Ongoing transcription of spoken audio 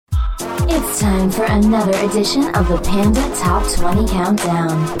It's time for another edition of the Panda Top 20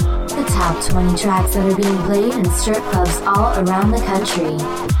 Countdown. The top 20 tracks that are being played in strip clubs all around the country.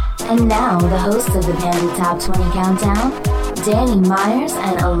 And now, the hosts of the Panda Top 20 Countdown, Danny Myers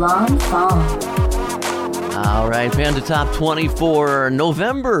and Alon Fong. All right, Panda Top 20 for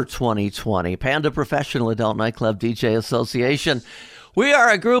November 2020. Panda Professional Adult Nightclub DJ Association. We are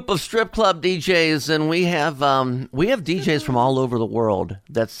a group of strip club DJs, and we have DJs from all over the world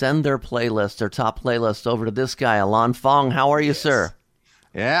that send their playlist, their top playlist, over to this guy, Alon Fong. How are you, sir?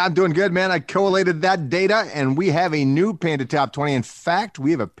 Yeah, I'm doing good, man. I collated that data, and we have a new Panda Top 20. In fact,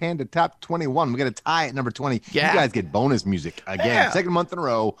 we have a Panda Top 21. We're going to tie at number 20. Yeah. You guys get bonus music again. Yeah. Second month in a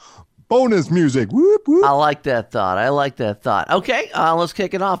row. Bonus music. Whoop, whoop. I like that thought. Okay, let's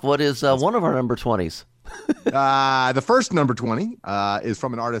kick it off. What is one of our number 20s? The first number 20 is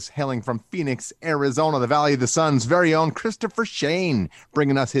from an artist hailing from Phoenix, Arizona, the Valley of the Sun's very own Christopher Shane,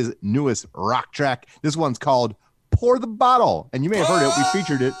 bringing us his newest rock track. This one's called Pour the Bottle, and you may have heard it. We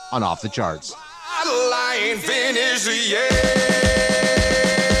featured it on Off the Charts. I ain't finished yet.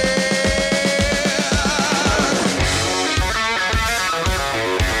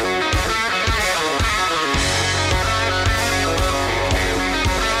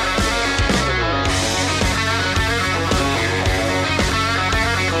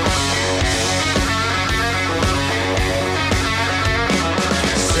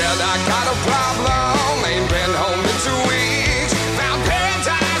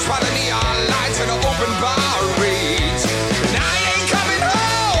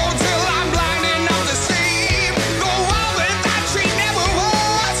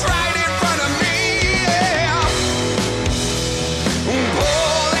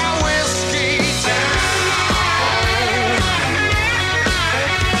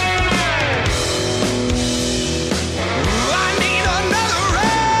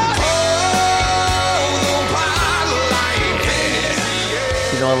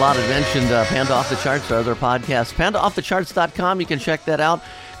 A lot of mentioned Panda Off the Charts, our other podcast, pandaoffthecharts.com. You can check that out.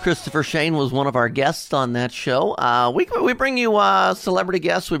 Christopher Shane was one of our guests on that show. We bring you celebrity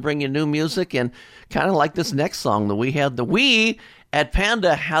guests. We bring you new music, and kind of like this next song that we at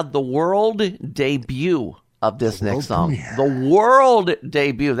Panda had the world debut of this next song. The world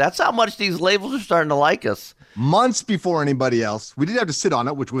debut. That's how much these labels are starting to like us. Months before anybody else. We did have to sit on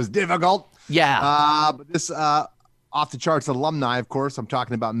it, which was difficult. Yeah. But this Off the Charts alumni, of course, I'm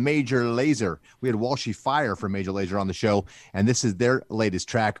talking about Major Lazer. We had Walshy Fire from Major Lazer on the show, and this is their latest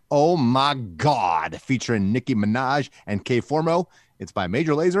track, Oh My God, featuring Nicki Minaj and K Formo. It's by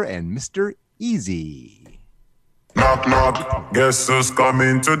Major Lazer and Mr. Easy. Knock, knock, guess who's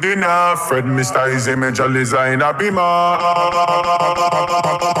coming to dinner? Fred, Mr. Easy, Major Lazer in a beamer.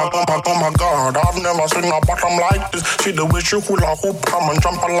 Oh my God, I've never seen a bottom like this. See the way she hula hoop, come and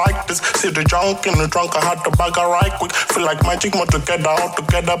jump like this. See the junk in the trunk, I had to bag her right quick. Feel like magic, more together, all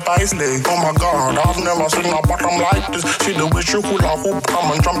together by slay. Oh my God, I've never seen a bottom like this. See the way she hula hoop,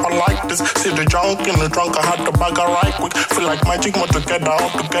 come and jump like this. See the junk in the trunk, I had to bag her right quick. Feel like magic, more together,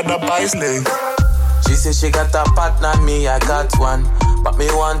 all together by slay. She said she got a partner, me I got one. But me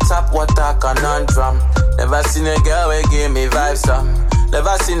want top water conundrum. Never seen a girl we give me vibes some.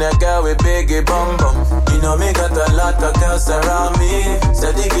 Never seen a girl with biggie bum bum. You know me got a lot of girls around me.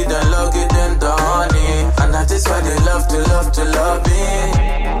 Steady give them love, give them the honey. And that is why they love me.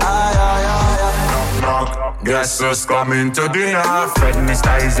 Ay, ay, ay, ay. Knock, guess who's coming to dinner? Fred,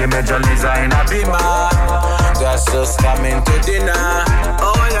 Mr. Easy, Major Lazer in a beamer. Guess who's coming to dinner?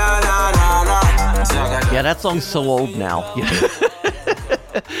 Oh la la la la. Yeah, that song's so old now.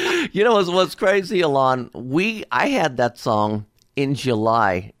 You know what's crazy, Alon? I had that song in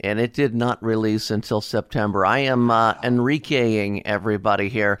July, and it did not release until September. I am Enriqueing everybody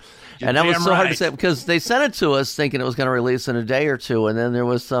here. And that was so hard to say because they sent it to us thinking it was going to release in a day or two, and then there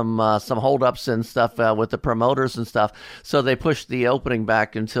was some holdups and stuff with the promoters and stuff, so they pushed the opening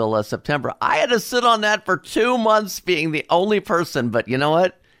back until September. I had to sit on that for 2 months being the only person, but you know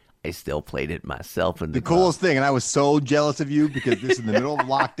what? I still played it myself in the coolest thing, and I was so jealous of you because this is in the middle of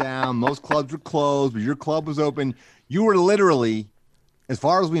lockdown. Most clubs were closed, but your club was open. You were literally, as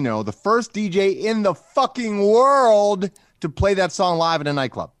far as we know, the first DJ in the fucking world to play that song live in a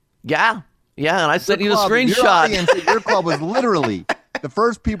nightclub. Yeah, and I sent you the screenshot. Your club was literally the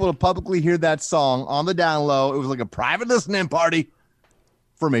first people to publicly hear that song on the down low. It was like a private listening party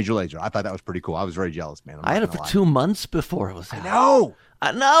for Major Lazer. I thought that was pretty cool. I was very jealous, man. I had it for 2 months before it was out.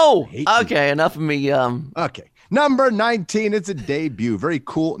 I know. Okay, enough of me. Okay. Number 19, it's a debut. Very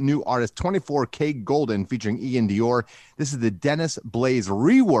cool new artist, 24K Golden, featuring Ian Dior. This is the Dennis Blaze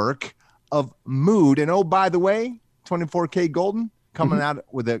rework of Mood. And oh, by the way, 24K Golden, coming out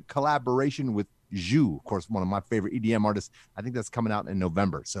with a collaboration with Zhu, of course, one of my favorite EDM artists. I think that's coming out in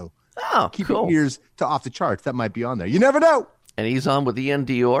November. So keep your ears to Off the Charts. That might be on there. You never know. And he's on with Ian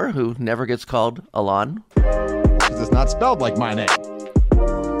Dior, who never gets called Alon. Because it's not spelled like my name.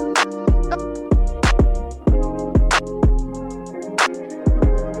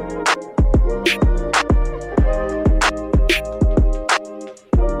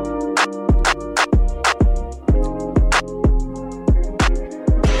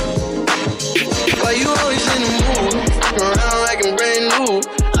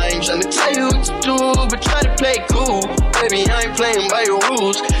 Playing by your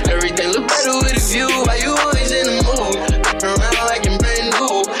rules. Everything look better with a view. Why you always in the mood? Looking around like you're brand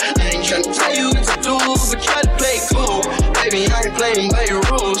new. I ain't trying to tell you what to do, but try to play cool. Baby, I ain't playing by your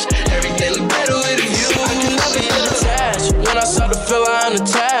rules. Everything look better with a view. I can never get attached. When I saw the feel, I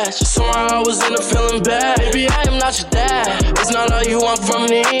unattached. Somehow I was in a feeling bad. Baby, I am not your dad. It's not all you want from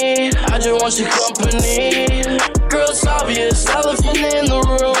me. I just want your company. Girl, it's obvious, elephant in the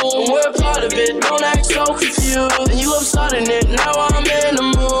room. We're part of it, don't act so confused. And you love starting it, now I'm in the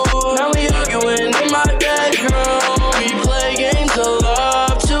mood. Now we arguing in my bedroom. We play games of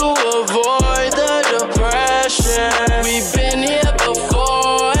love to avoid the depression. We've been here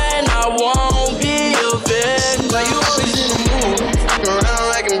before, and I won't be a victim. Like you always in the mood, looking around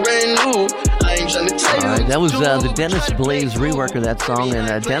like I'm brand new. I ain't trying to tell you. All right, that was the Dennis Blaze rework of that song.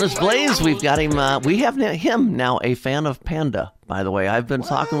 And Dennis Blaze, we've got him, we have him now a fan of Panda, by the way. I've been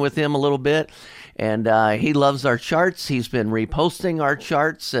talking with him a little bit. And he loves our charts. He's been reposting our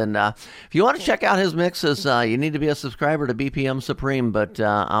charts. And if you want to check out his mixes, you need to be a subscriber to BPM Supreme. But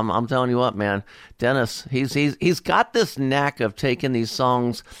I'm telling you what, man, Dennis, he's got this knack of taking these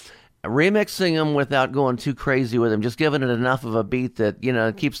songs, remixing them without going too crazy with them, just giving it enough of a beat that, you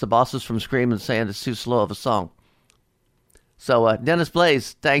know, keeps the bosses from screaming and saying it's too slow of a song. So, Dennis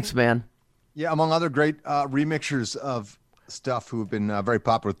Blaze, thanks, man. Yeah, among other great remixers of stuff who have been very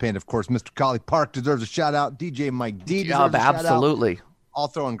popular with Panda, of course, Mr. Collie Park deserves a shout out. DJ Mike D deserves a shout out. Absolutely. All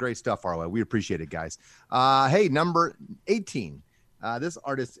throwing great stuff our way. We appreciate it, guys. Hey, number 18. This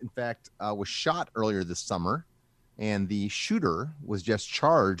artist, in fact, was shot earlier this summer, and the shooter was just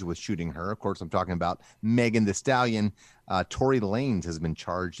charged with shooting her. Of course, I'm talking about Megan Thee Stallion. Tory Lanez has been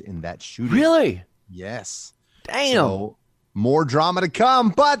charged in that shooting. Really? Yes. Damn. So, more drama to come,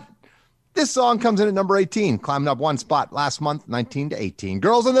 but this song comes in at number 18, climbing up one spot last month, 19 to 18.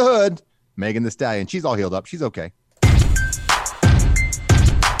 Girls in the Hood, Megan Thee Stallion. She's all healed up. She's okay.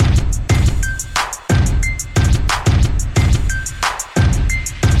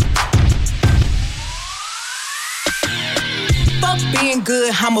 Being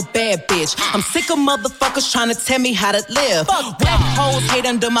good, I'm a bad bitch. I'm sick of motherfuckers trying to tell me how to live. Whack hoes hate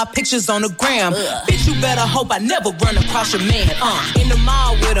under my pictures on the gram. Bitch, you better hope I never run across your man. In the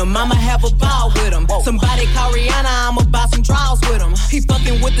mall with him, I'ma have a ball with him. Somebody call Rihanna, I'ma buy some draws with him. He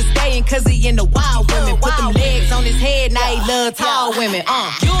fucking with the stallion cause he in the wild women. Put them legs on his head, now he love tall women.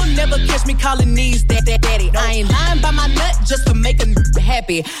 You'll never catch me calling these daddy. I ain't lying by my nut just to make him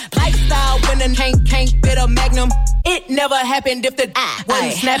happy. Lifestyle winning, can't fit a magnum. It never happened if the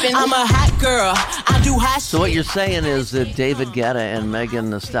wasn't snapping. I'm a hot girl. I do hot shit. So what you're saying is that David Guetta and Megan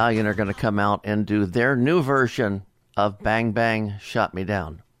Thee Stallion are going to come out and do their new version of Bang Bang Shot Me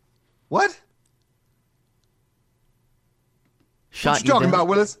Down. What? Shot what you talking about,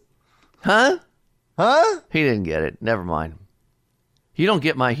 Willis? Huh? Huh? He didn't get it. Never mind. You don't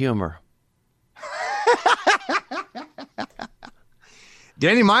get my humor.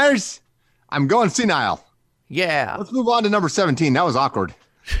 Danny Myers, I'm going senile. Yeah. Let's move on to number 17. That was awkward.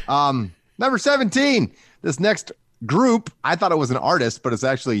 Number 17. This next group, I thought it was an artist, but it's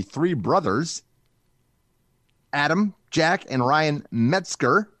actually three brothers, Adam, Jack, and Ryan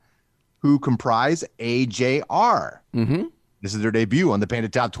Metzger, who comprise AJR. Mm-hmm. This is their debut on the Panda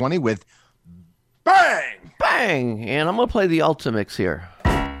Top 20 with Bang! Bang! And I'm going to play the Ultimix here.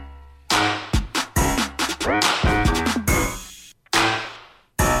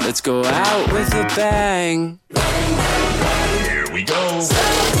 Let's go out with a bang. Here we go. So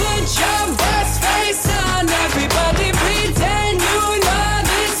put your best face on, everybody pretend you know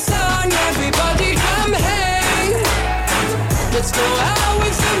this song. Everybody come hang. Let's go out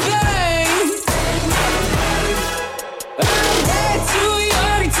with a bang. I'm way too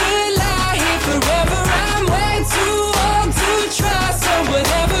young to lie here forever. I'm way too old to try, so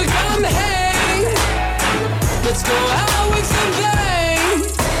whatever, come hang. Let's go out with a bang.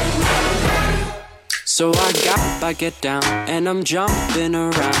 So I get down, and I'm jumping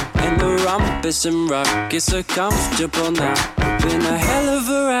around, and the rumpus and ruckus are comfortable now. Been a hell of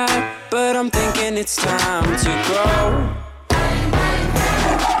a ride, but I'm thinking it's time to grow.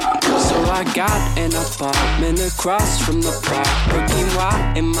 I got an apartment across from the park.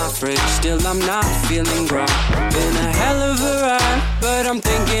 Quinoa in my fridge, still I'm not feeling right. Been a hell of a ride, but I'm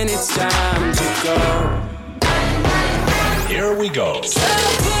thinking it's time to go. Here we go. So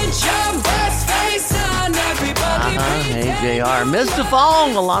put your best face on, everybody. Hey, JR. Mr.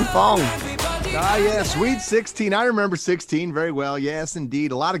 Fong, Alon Fong. Yeah, Sweet 16. I remember 16 very well. Yes,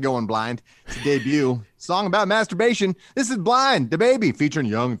 indeed. A lot of Going Blind. It's a debut. Song about masturbation. This is Blind, the Baby, featuring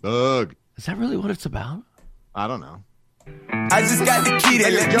Young Thug. Is that really what it's about? I don't know. I just got the key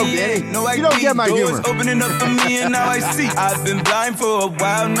that let me in. No, you don't get my humor. Opening up for me and now I see. I've been blind for a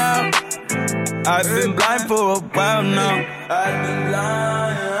while now. I've been blind for a while now. I've been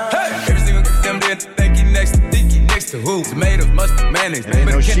blind. Hey! Every single damn day, thank you next to who? Tomatoes, mustard, mayonnaise. Ain't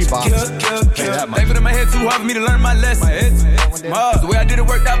no she-box. They put in my head too hard for me to learn my lesson. The way I did it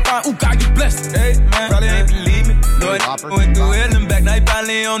worked out fine. Ooh, God, you blessed. Hey, man, probably ain't believe me. No, I went through hell and back. Now he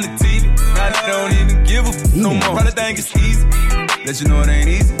finally on the TV. Now I don't even give a f*** no more. Probably think it's easy. Let you know it ain't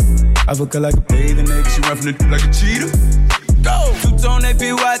easy. I fuck her like a bathing nigga. She run from the like a cheetah. Go! Two-tone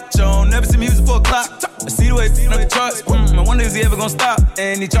AP watch on. Never see music for a clock. I see the way it's on the charts. I wonder is he ever gonna stop?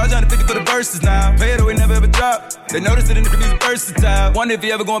 And he charge 150 for the verses now. Pay it away, never ever drop. They notice it in the music versatile. Wonder if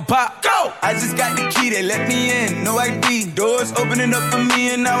he ever gonna pop. Go! I just got the key, they let me in. No ID. Doors opening up for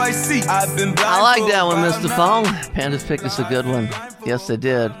me and now I see. I've been blind. I like that one, Mr. Fong. Pandas picked us a good one. Yes, they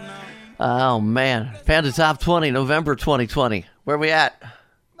did. Oh, man. Panda Top 20, November 2020. Where we at?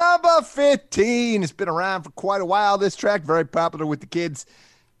 Number 15. It's been around for quite a while. This track, very popular with the kids.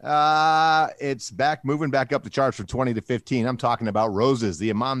 It's moving back up the charts from 20 to 15. I'm talking about Roses, the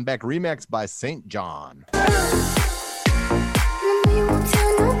Iman Beck remix by St. John.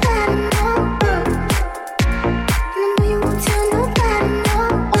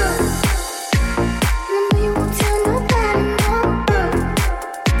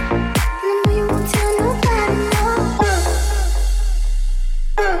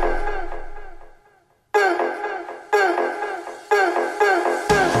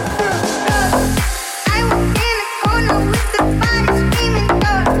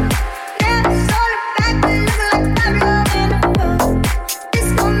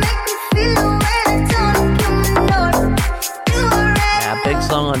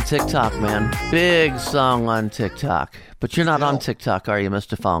 On TikTok, man. Big song on TikTok. But you're not on TikTok, are you,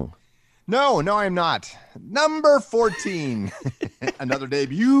 Mr. Fong? No, I'm not. Number 14. Another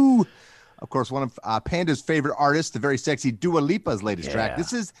debut. Of course, one of Panda's favorite artists, the very sexy Dua Lipa's latest track.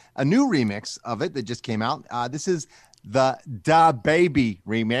 This is a new remix of it that just came out. This is the Da Baby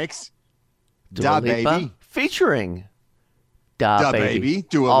remix. Dua Lipa? Baby. Featuring Da Baby.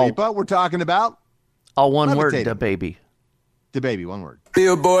 Dua Lipa, we're talking about. All one word, Da Baby. Da Baby, one word.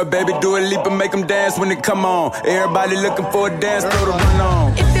 Billboard, baby, Dua Lipa, make them dance when they come on. Everybody looking for a dance, throw the run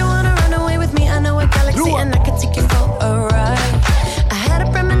on. If you wanna run away with me, I know a galaxy and I can take you for a ride. I had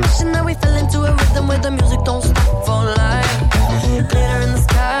a premonition that we fell into a rhythm where the music don't stop for life. Glitter in the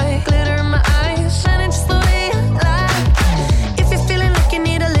sky, glitter in my eyes, shining just the way I like. If you're feeling like you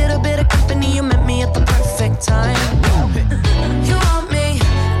need a little bit of company, you met me at the perfect time. You want me,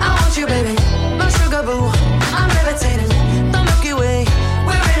 I want you, baby, my sugar boo, I'm levitating.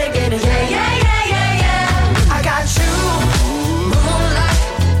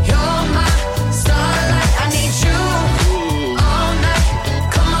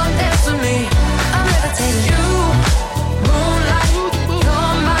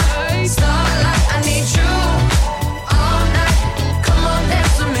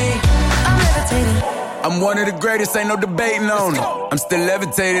 I'm one of the greatest, ain't no debating on it. I'm still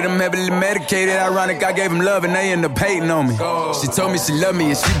levitated, I'm heavily medicated. Ironic, I gave him love and they end up hating on me. She told me she loved me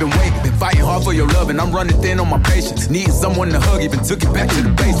and she been waiting. Been fighting hard for your love and I'm running thin on my patience. Needing someone to hug, even took it back to the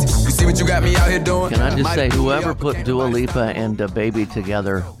basics. You see what you got me out here doing? Can I just say, whoever put Dua Lipa and Da Baby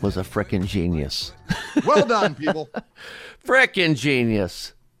together was a frickin' genius. Well done, people. Frickin'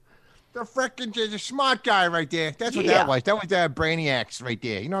 genius. The frickin' smart guy right there. That's what that was. That was Brainiacs right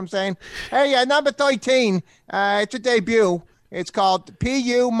there. You know what I'm saying? Hey, number 13. It's a debut. It's called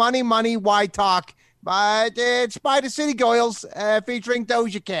P.U. Money, Money, Why Talk. But it's by the City Goyles featuring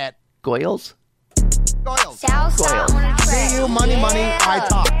Doja Cat. Goyles? Goyles. P.U. Money, Money, Why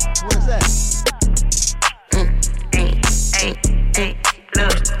Talk. What is that?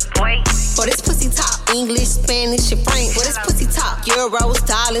 Look, boy. For this pussy talk, English, Spanish, and French. For this pussy talk, euros,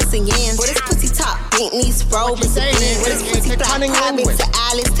 dollars, and yens. For this pussy talk, Bentleys, Rovers, and Benz. For this pussy talk, private to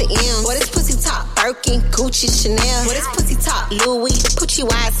Alice to M. For this pussy talk, Birkin, Gucci, Chanel. For this pussy talk, Louis, Gucci,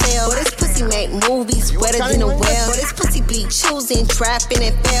 YSL. For this pussy make movies wetter than a well. For this pussy be choosing seen trapping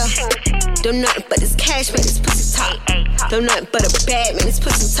and fell. Don't nothing but this cash, man, this pussy top. Don't nothing but a bad man, this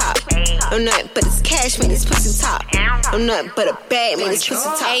pussy top. Don't nothing but this cash, man, this pussy top. Don't nothing but a bad man, this pussy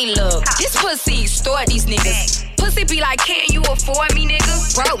top. Hey, look, this pussy extort these niggas. Pussy be like, can you afford me,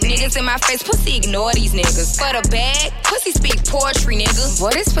 nigga? Broke niggas in my face, pussy ignore these niggas. For the bag, pussy speak poetry, nigga.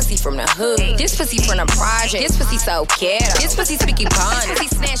 Boy, this pussy from the hood. This pussy from the project. This pussy so ghetto. This pussy speaking bond. This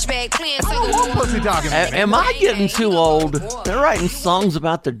pussy snatch bag, playing so pussy talking. Am I getting too old? They're writing songs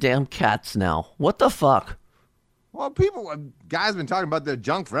about their damn cats now. What the fuck? Well, guys been talking about their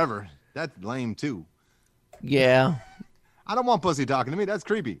junk forever. That's lame, too. Yeah. I don't want pussy talking to me. That's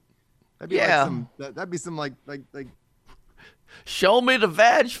creepy. That'd be some like. Show me the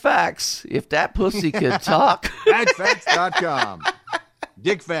vag facts if that pussy could talk. Vagfacts.com.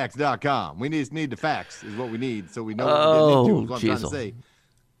 Dickfacts.com. We need the facts is what we need, so we know what we're getting into. Is what I'm trying to say.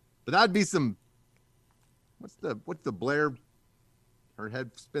 But that'd be some. What's the Blair? Her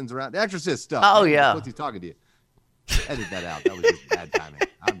head spins around. The Exorcist stuff. Oh yeah. What's he talking to you? Edit that out. That was just bad timing.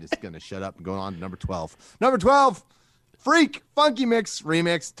 I'm just gonna shut up and go on to number 12. Number 12. Freak, Funky Mix,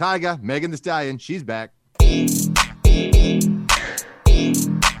 Remix, Tyga, Megan Thee Stallion, she's back. What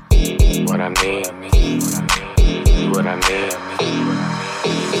I mean.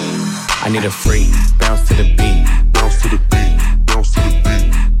 I need a freak, bounce to the beat, bounce to the beat, bounce to the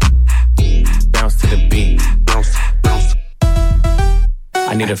beat, bounce to the beat, bounce.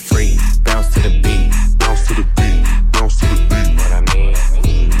 I need a freak, bounce to the beat, bounce to the beat, bounce to the beat. What I mean,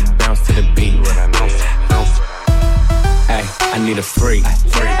 bounce to the beat. What I mean. I need a freak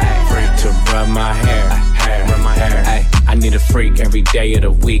to rub my hair. Ay, I need a freak every day of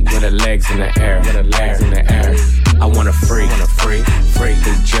the week with her legs in the air. I want a freak who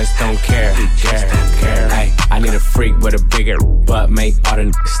just don't care. Ay, I need a freak with a bigger butt, make all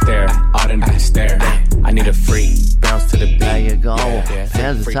the stare. I need a freak, bounce to the beat. There you go.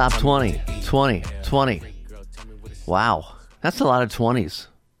 That's the top 20. 20. Wow, that's a lot of 20s.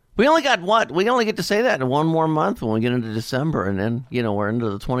 We only got what? We only get to say that in one more month when we get into December, and then, we're into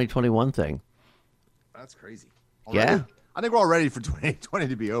the 2021 thing. That's crazy. Already? Yeah. I think we're all ready for 2020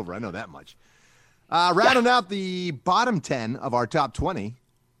 to be over. I know that much. Rounding out the bottom 10 of our top 20,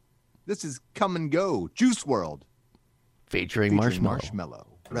 this is Come and Go, Juice WRLD. Featuring Marshmello.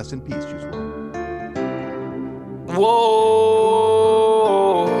 Rest in peace, Juice WRLD. Whoa.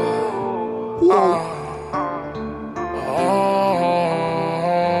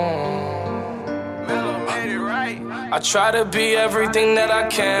 I try to be everything that I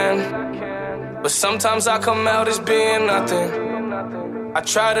can, but sometimes I come out as being nothing. I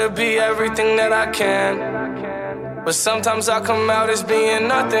try to be everything that I can, but sometimes I come out as being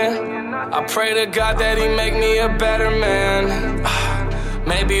nothing. I pray to God that he make me a better man.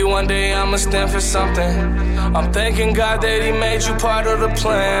 Maybe one day I'ma stand for something. I'm thanking God that he made you part of the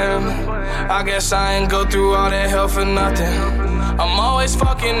plan. I guess I ain't go through all that hell for nothing. I'm always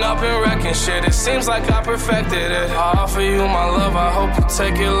fucking up and wrecking shit. It seems like I perfected it. I offer you my love, I hope you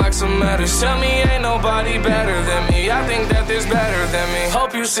take it like some medicine. Tell me ain't nobody better than me. I think that there's better than me.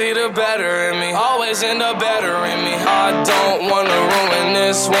 Hope you see the better in me. Always end up better in me. I don't wanna ruin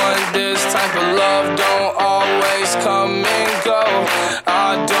this one. This type of love don't always come and go.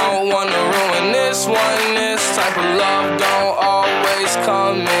 I don't wanna ruin this one. This type of love don't always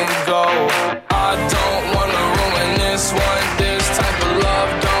come and go. I don't wanna ruin this one. This type of love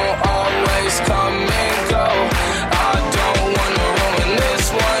don't always come and go. I don't wanna ruin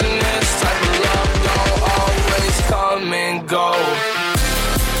this one. This type of love don't always come and go. I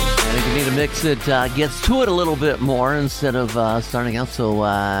think you need a mix that gets to it a little bit more instead of starting out so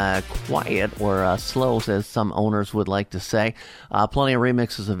quiet or slow, as some owners would like to say. Plenty of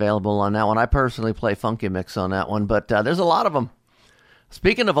remixes available on that one. I personally play Funky Mix on that one, but there's a lot of them.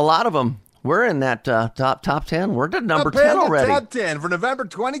 Speaking of a lot of them, we're in that top 10. We're at number 10 already. Top 10 for November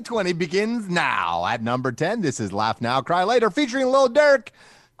 2020 begins now. At number 10, this is Laugh Now, Cry Later, featuring Lil Durk.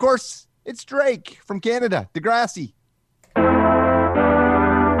 Of course, it's Drake from Canada, Degrassi.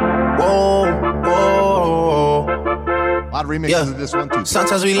 Whoa. A lot of remixes of this one, too.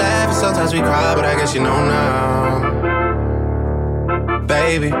 Sometimes we laugh and sometimes we cry, but I guess you know now.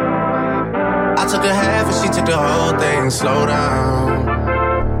 Baby, I took a half and she took the whole thing. Slow down.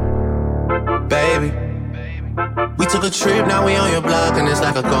 Baby, we took a trip, now we on your block and it's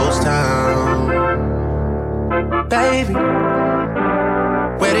like a ghost town. Baby,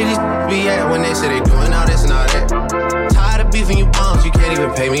 where did these be at when they say they doing all this and all that? Tired of beefing you bums, you can't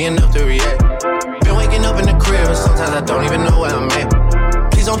even pay me enough to react. Been waking up in the crib and sometimes I don't even know where I'm at.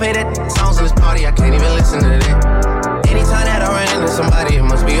 Please don't pay that songs in this party, I can't even listen to that. Anytime that I run into somebody, it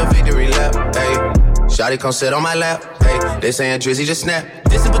must be a victory lap. Hey, shawty come sit on my lap. Hey. Hey, they saying Drizzy just snap.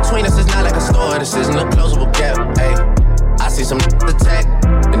 This in between us is not like a store. This isn't a closable gap. Hey, I see some attack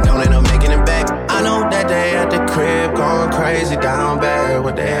and don't end up making it back. I know that they at the crib going crazy down bad.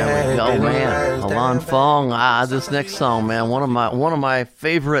 What they had. Oh man, Alon Fong. This next song, man, one of my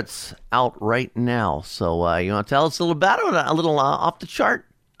favorites out right now. So you want to tell us a little about it? A little off the chart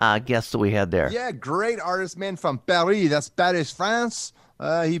guest that we had there. Yeah, great artist, man, from Paris. That's Paris, France.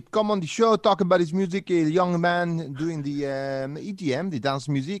 He come on the show talking about his music. A young man doing the EDM, the dance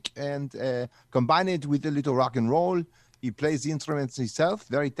music, and combine it with a little rock and roll. He plays the instruments himself.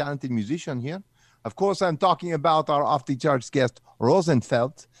 Very talented musician here. Of course, I'm talking about our off-the-charts guest,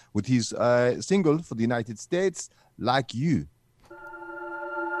 Rosenfeld, with his single for the United States, Like You.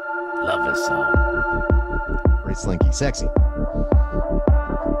 Love this song. Very slinky, sexy.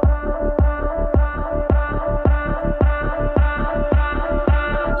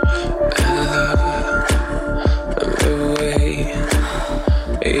 The way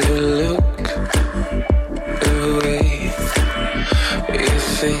you look, the way you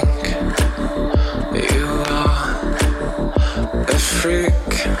think, you are a freak,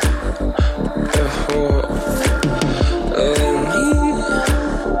 a whore.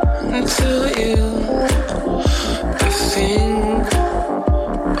 Let me tell you a thing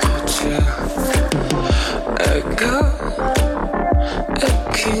or two. I got a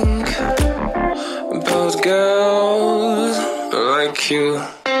king about girls like you.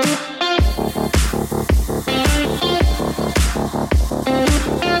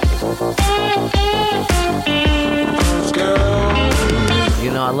 You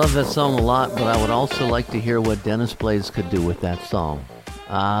know, I love that song a lot, but I would also like to hear what Dennis Blaze could do with that song.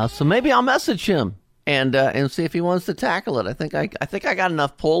 So maybe I'll message him and see if he wants to tackle it. I think I got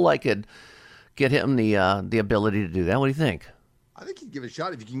enough pull I could get him the ability to do that. What do you think? I think he'd give it a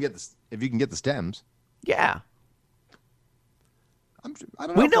shot if you can get the stems. Yeah. I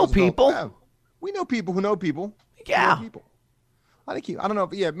don't know. We know people. We know people who know people. Yeah. People. I think I don't know.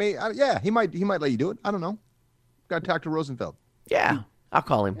 He might let you do it. I don't know. Got to talk to Rosenfeld. Yeah. I'll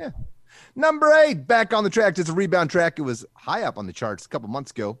call him. Yeah. Number 8, back on the track. It's a rebound track. It was high up on the charts a couple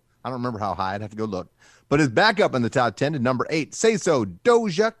months ago. I don't remember how high. I'd have to go look. But it's back up in the top 10 to number 8. Say So,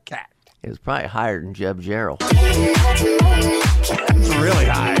 Doja Cat. It was probably higher than Jeb Jarrell. It's really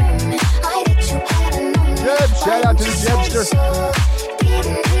high. Jeb, shout out to the Jebster.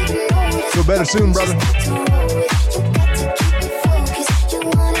 Feel better soon, brother.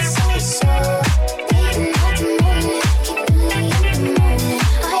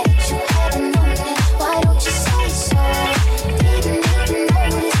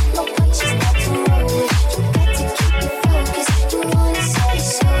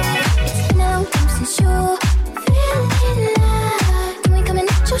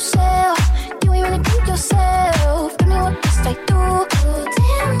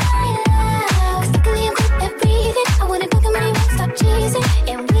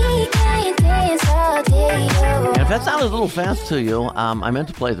 That sounded a little fast to you. I meant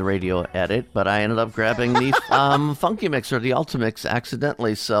to play the radio edit, but I ended up grabbing the Funky Mix or the Ultimix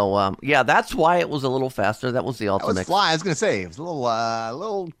accidentally. So, yeah, that's why it was a little faster. That was the Ultimix. That was fly. I was going to say, it was a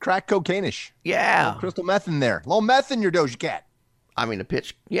little crack cocaine-ish. Yeah. Crystal meth in there. A little meth in your Doja Cat. I mean, a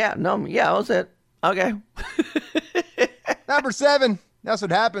pitch. Yeah, no, yeah, that was it. Okay. Number 7. That's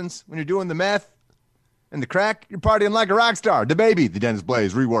what happens when you're doing the meth and the crack. You're partying like a rock star. The Baby, the Dennis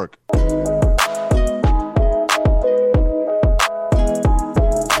Blaze rework.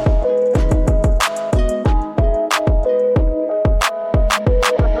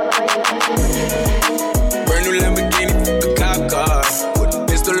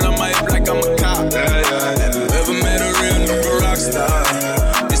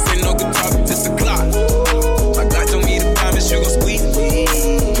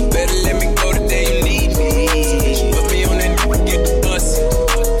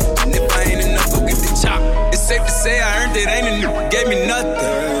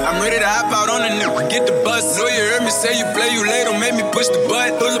 Say you play, you late, don't make me push the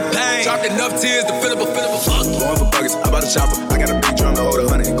button. Full of pain, dropped enough tears to fill up a fuck. Going for buckets, I bought a chopper. I got a big drum to hold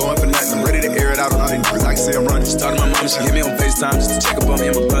 100. Going for nothing, I'm ready to air it out on all these niggas. I can say I'm running. She talked to my mom, she hit me on FaceTime just to check up on me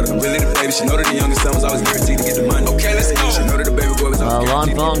and my brother. I'm really the baby, she know that the youngest son was always guaranteed to get the money. Okay, let's go. She know that the baby boy was always Lon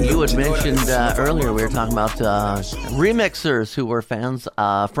Fong, you had mentioned earlier, we were talking about remixers who were friends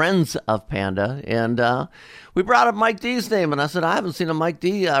of Panda, and we brought up Mike D's name, and I said, I haven't seen a Mike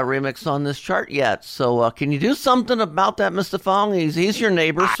D remix on this chart yet. So can you do something about that, Mr. Fong? He's your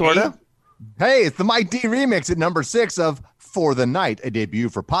neighbor, sort of. Hey, it's the Mike D remix at number 6 of For the Night, a debut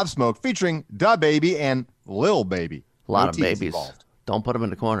for Pop Smoke featuring Da Baby and Lil Baby. A lot of babies. Involved. Don't put them in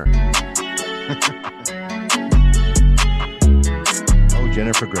the corner.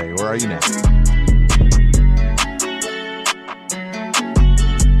 Jennifer Grey. Where are you now?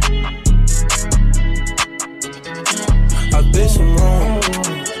 I've been some wrong,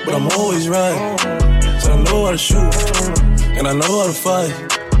 but I'm always right. So I know how to shoot, and I know how to fight.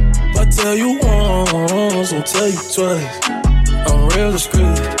 If I tell you once, I'll tell you twice. I'm real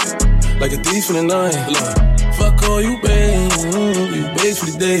discreet, like a thief in the night. Look, fuck all you babe, you babe for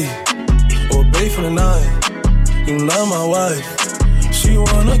the day, or babe for the night. You not my wife, she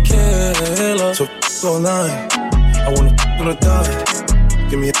wanna kill her, so f*** all night. I wanna f*** on a die,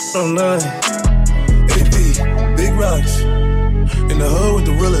 give me a f*** all night. AP, big rocks, in the hood with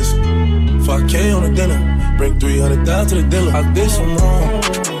the realest. 5K on the dinner, bring 300 down to the dealer. I did some wrong,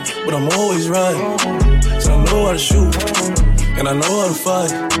 but I'm always right. So I know how to shoot, and I know how to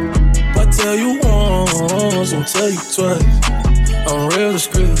fight. If I tell you once, I'll tell you twice. I'm real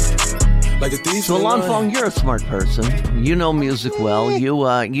discreet, like a thief. So, Lon Fong, you're a smart person. You know music well. You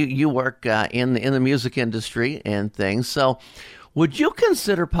work in the music industry and things. So, would you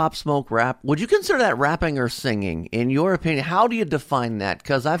consider Pop Smoke rap? Would you consider that rapping or singing? In your opinion, how do you define that?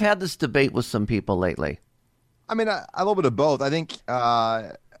 Because I've had this debate with some people lately. I mean, a little bit of both. I think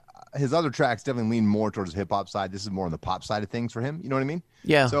his other tracks definitely lean more towards the hip hop side. This is more on the pop side of things for him. You know what I mean?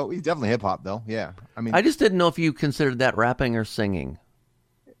 Yeah. So he's definitely hip hop, though. Yeah. I mean, I just didn't know if you considered that rapping or singing.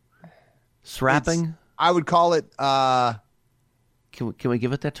 Srapping? I would call it. Can we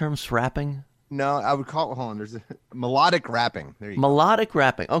give it that term, srapping? No, I would call it. Hold on. There's a melodic rapping. There you go. Melodic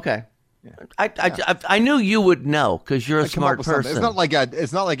rapping. Okay. Yeah. I knew you would know because you're a smart person. It's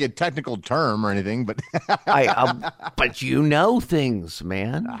not like a technical term or anything, but but you know things,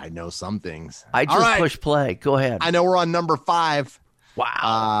 man. I know some things. I just push play. Go ahead. I know we're on number 5.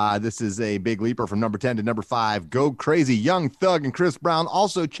 Wow. This is a big leaper from number 10 to number 5. Go Crazy, Young Thug and Chris Brown.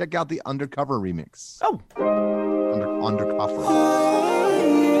 Also check out the Undercover remix. Oh. Undercover.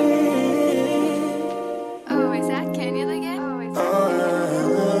 Oh, is that Canyon again?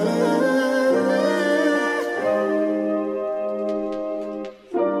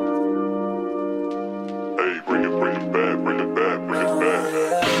 Hey, bring it back.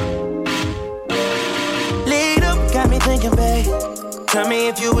 Lead up, got me thinking, babe. Tell me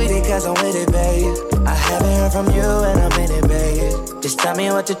if you with it, cause I'm with it, babe. I haven't heard from you and I'm in it, babe. Just tell me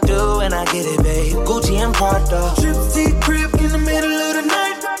what to do and I get it, babe. Gucci and Prada. Gypsy crib in the middle of the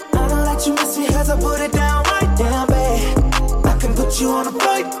night. I don't let you miss me cause I put it down right down, babe. I can put you on a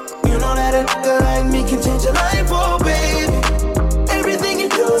flight. You know that a nigga like me can change your life, oh, baby. Everything you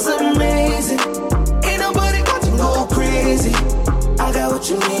do is amazing. Ain't nobody got to go crazy. I got what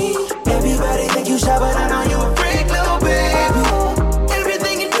you need. Everybody think you shy, but I know you a freak, little baby.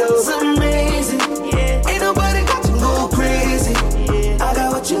 Everything you do is amazing. Ain't nobody got to go crazy. I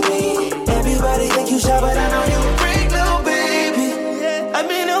got what you need. Everybody think you shy, but I know you a freak, little baby. I've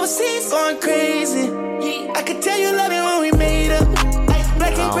been overseas going crazy. I could tell you love it when we made up.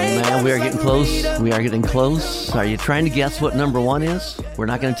 Oh man, we are getting close. We are getting close. Are you trying to guess what number 1 is? We're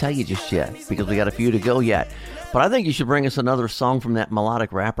not going to tell you just yet because we got a few to go yet. But I think you should bring us another song from that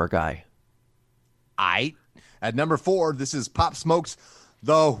melodic rapper guy. At number 4, this is Pop Smoke's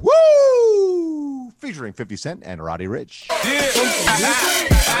The Woo, featuring 50 Cent and Roddy Ricch.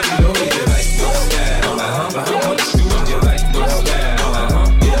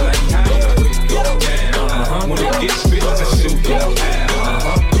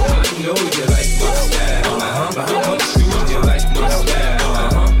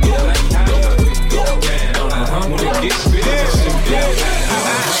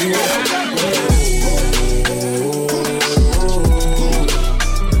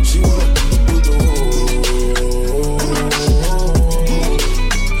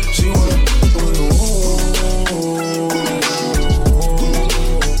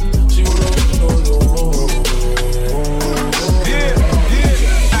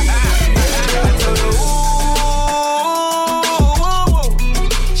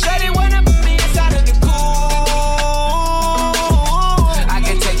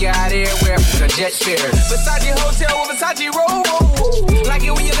 Versace hotel with Versace robe. Like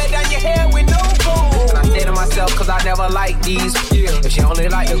it when you let down your hair with no comb. And I say to myself, cause I never like these. If she only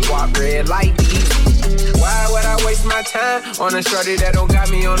like the guap red like these. Why would I waste my time on a shorty that don't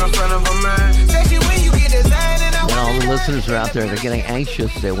got me on the front of her mind? Especially when you get designed and Now, all the listeners are out there, they're getting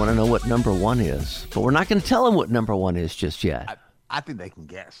anxious. They want to know what number 1 is. But we're not going to tell them what number 1 is just yet. I think they can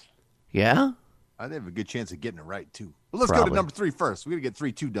guess. Yeah? I think they have a good chance of getting it right, too. But let's go to number 3 first. We got to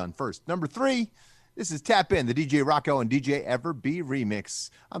get 3-2 done first. Number 3, this is Tap In, the DJ Rocco and DJ Ever B remix.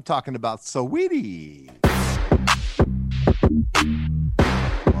 I'm talking about Saweetie.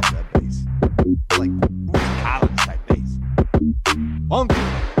 Love that bass. Like Collins type bass. Funky.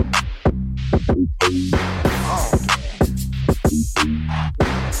 Oh.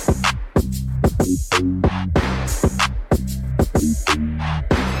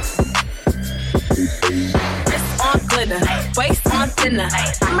 Wrist on glitter, waist on thinner.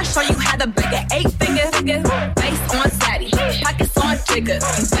 I'ma show you how to bigger 8 figures. Face on fatty, pockets on jigger.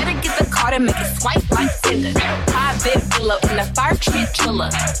 You better get the card and make it swipe like Tinder. Private villa in the fire tree chiller.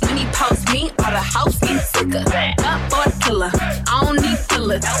 When he post me, all the house get sicker. Up for a killer, I don't need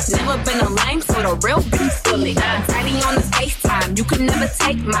fillers. Never been a lame, so the real bitch fully. Tidy on the FaceTime, you can never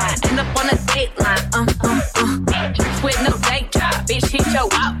take mine. End up on a dateline, Bitch with no day job, bitch hit your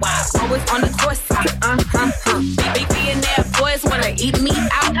wop. Always on the course side, Big billionaire boys wanna eat me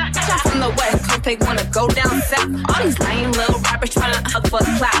out. I'm from the West Coast, they wanna go down south. All these lame little rappers tryna hug for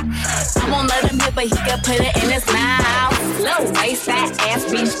clout. I won't let him hit, but he can put it in his mouth. Little waist, fat ass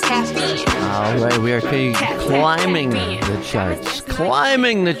bitch, catfish. All right, we are climbing the charts.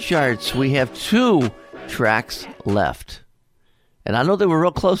 Climbing the charts. We have 2 tracks left. And I know they were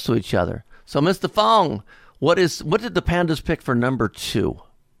real close to each other. So, Mr. Fong, what did the Pandas pick for number 2?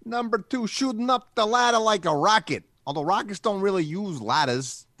 Number 2, shooting up the ladder like a rocket. Although rockets don't really use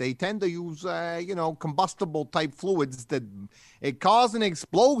ladders, they tend to use, combustible type fluids that it cause an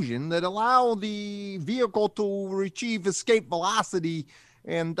explosion that allow the vehicle to achieve escape velocity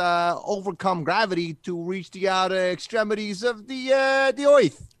and overcome gravity to reach the outer extremities of the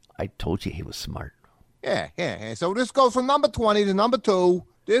earth. I told you he was smart. Yeah. So this goes from number 20 to number 2.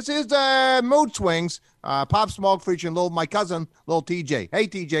 This is Mood Swings. Pop Smoke featuring my cousin, Lil TJ. Hey,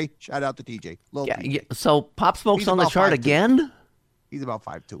 TJ. Shout out to TJ. Yeah. So Pop Smoke's on the chart again? He's about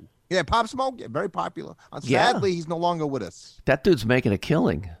 5'2". Yeah, Pop Smoke, very popular. Sadly, he's no longer with us. That dude's making a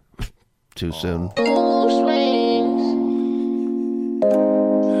killing. Too soon. Oh,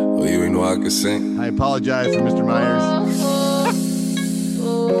 you ain't know I could sing? I apologize for Mr. Myers.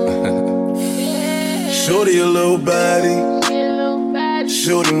 Shorty a little baddie.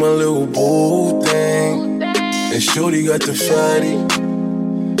 Shorty my little boo thing. And Shorty got the fatty.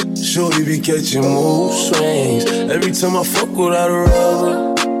 Shorty be catching mood swings. Every time I fuck without a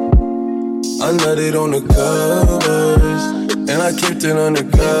rubber, I nutted on the covers. And I kept it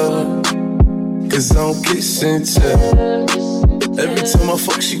undercover, cause I don't kiss and tell. Every time I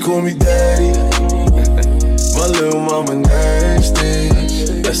fuck, she call me daddy. My little mama nasty.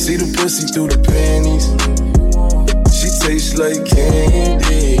 I see the pussy through the panties. She tastes like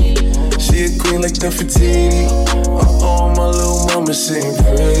candy. She a queen like Nefertiti. My little mama sitting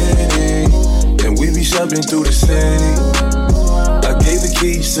pretty. And we be shopping through the city. I gave the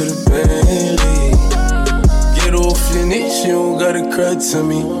keys to the Bentley. Get off your knees, you don't gotta cry to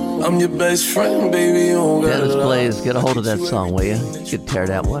me. I'm your best friend, baby, you don't gotta Dennis Blaze, get a hold of that song, will you? You could tear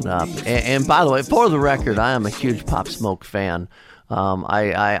that one up. And by the way, for the record, I am a huge Pop Smoke fan.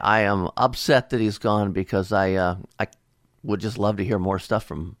 I am upset that he's gone because I would just love to hear more stuff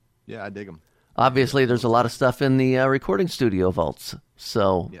from him. Yeah, I dig him. Obviously, there's a lot of stuff in the recording studio vaults,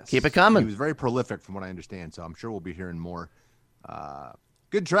 so keep it coming. He was very prolific from what I understand, so I'm sure we'll be hearing more.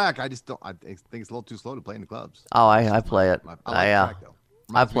 Good track. I think it's a little too slow to play in the clubs. Oh, I play it.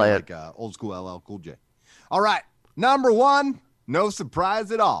 I play it. Like old school LL Cool J. All right, number 1, no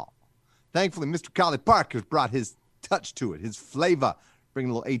surprise at all. Thankfully, Mr. Collie Park has brought his touch to it, his flavor,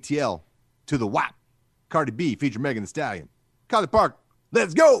 bringing a little ATL to the WAP. Cardi B featuring Megan Thee Stallion. Collie Park,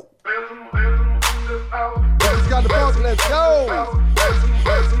 let's go. Let's got the funk, let's go.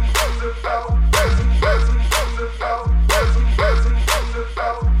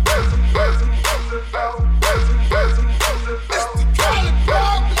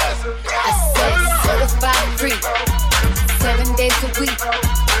 I said certified free, 7 days a week.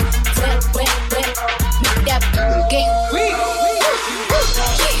 Make that game weak.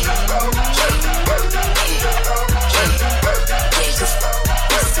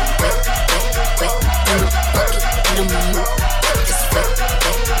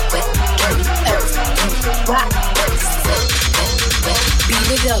 Beat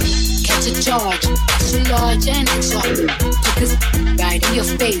it up, catch a charge, extra large and extra. Put this right in your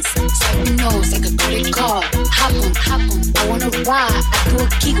face, swipe your nose like a credit card. Hop on, I wanna ride. I do a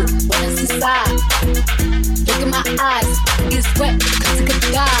giggle, what is inside? Look in my eyes, it's wet, cause it could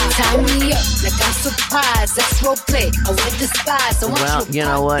die. Tie me up like I'm surprised, that's role play, I would despise. Well, you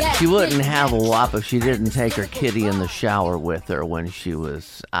know what? She wouldn't have a WAP if she didn't take her kitty in the shower with her when she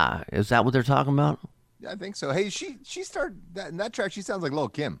was, is that what they're talking about? Yeah, I think so. Hey, she started in that track. She sounds like Lil'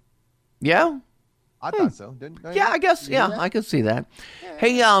 Kim. Yeah. I thought so. Didn't yeah, I guess. Yeah, I could see that.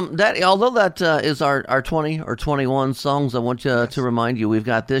 Hey, that although that is our 20 or 21 songs, I want to remind you we've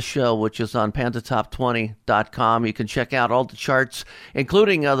got this show, which is on pandatop20.com. You can check out all the charts,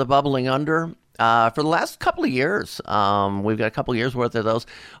 including the Bubbling Under. For the last couple of years, we've got a couple of years worth of those.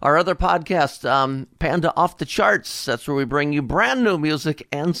 Our other podcast, Panda Off the Charts, that's where we bring you brand new music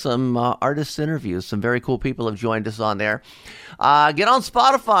and some artist interviews. Some very cool people have joined us on there. Get on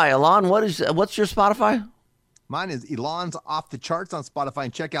Spotify, Elon. What's your Spotify? Mine is Elon's Off the Charts on Spotify,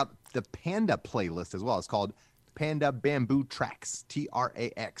 and check out the Panda playlist as well. It's called Panda Bamboo Tracks,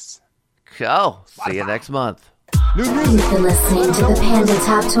 TRAX. Cool. See you next month. You've been listening to the Panda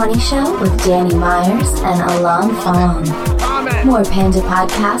Top 20 Show with Danny Myers and Alon Fong. More Panda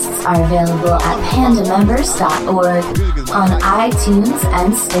podcasts are available at pandamembers.org on iTunes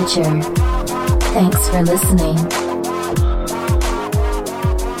and Stitcher. Thanks for listening.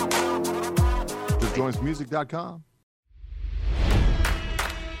 JonesMusic.com.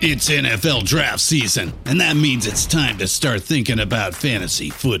 It's NFL draft season, and that means it's time to start thinking about fantasy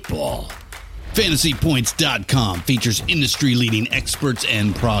football. FantasyPoints.com features industry-leading experts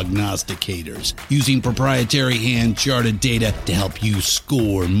and prognosticators using proprietary hand-charted data to help you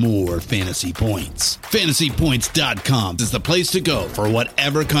score more fantasy points. FantasyPoints.com is the place to go for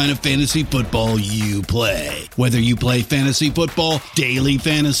whatever kind of fantasy football you play. Whether you play fantasy football, daily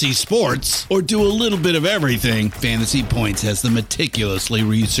fantasy sports, or do a little bit of everything, Fantasy Points has the meticulously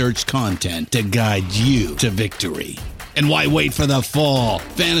researched content to guide you to victory. And why wait for the fall?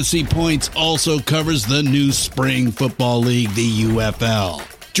 Fantasy Points also covers the new spring football league, the UFL.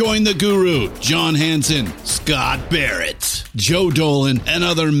 Join the guru, John Hansen, Scott Barrett, Joe Dolan, and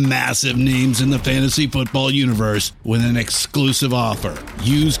other massive names in the fantasy football universe with an exclusive offer.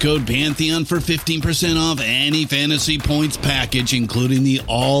 Use code Pantheon for 15% off any Fantasy Points package, including the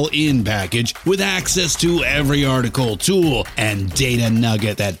all-in package, with access to every article, tool, and data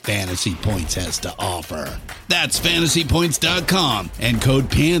nugget that Fantasy Points has to offer. That's FantasyPoints.com and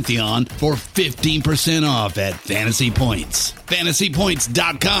code Pantheon for 15% off at Fantasy Points.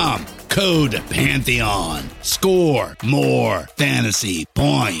 FantasyPoints.com, code Pantheon. Score more fantasy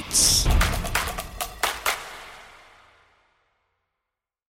points.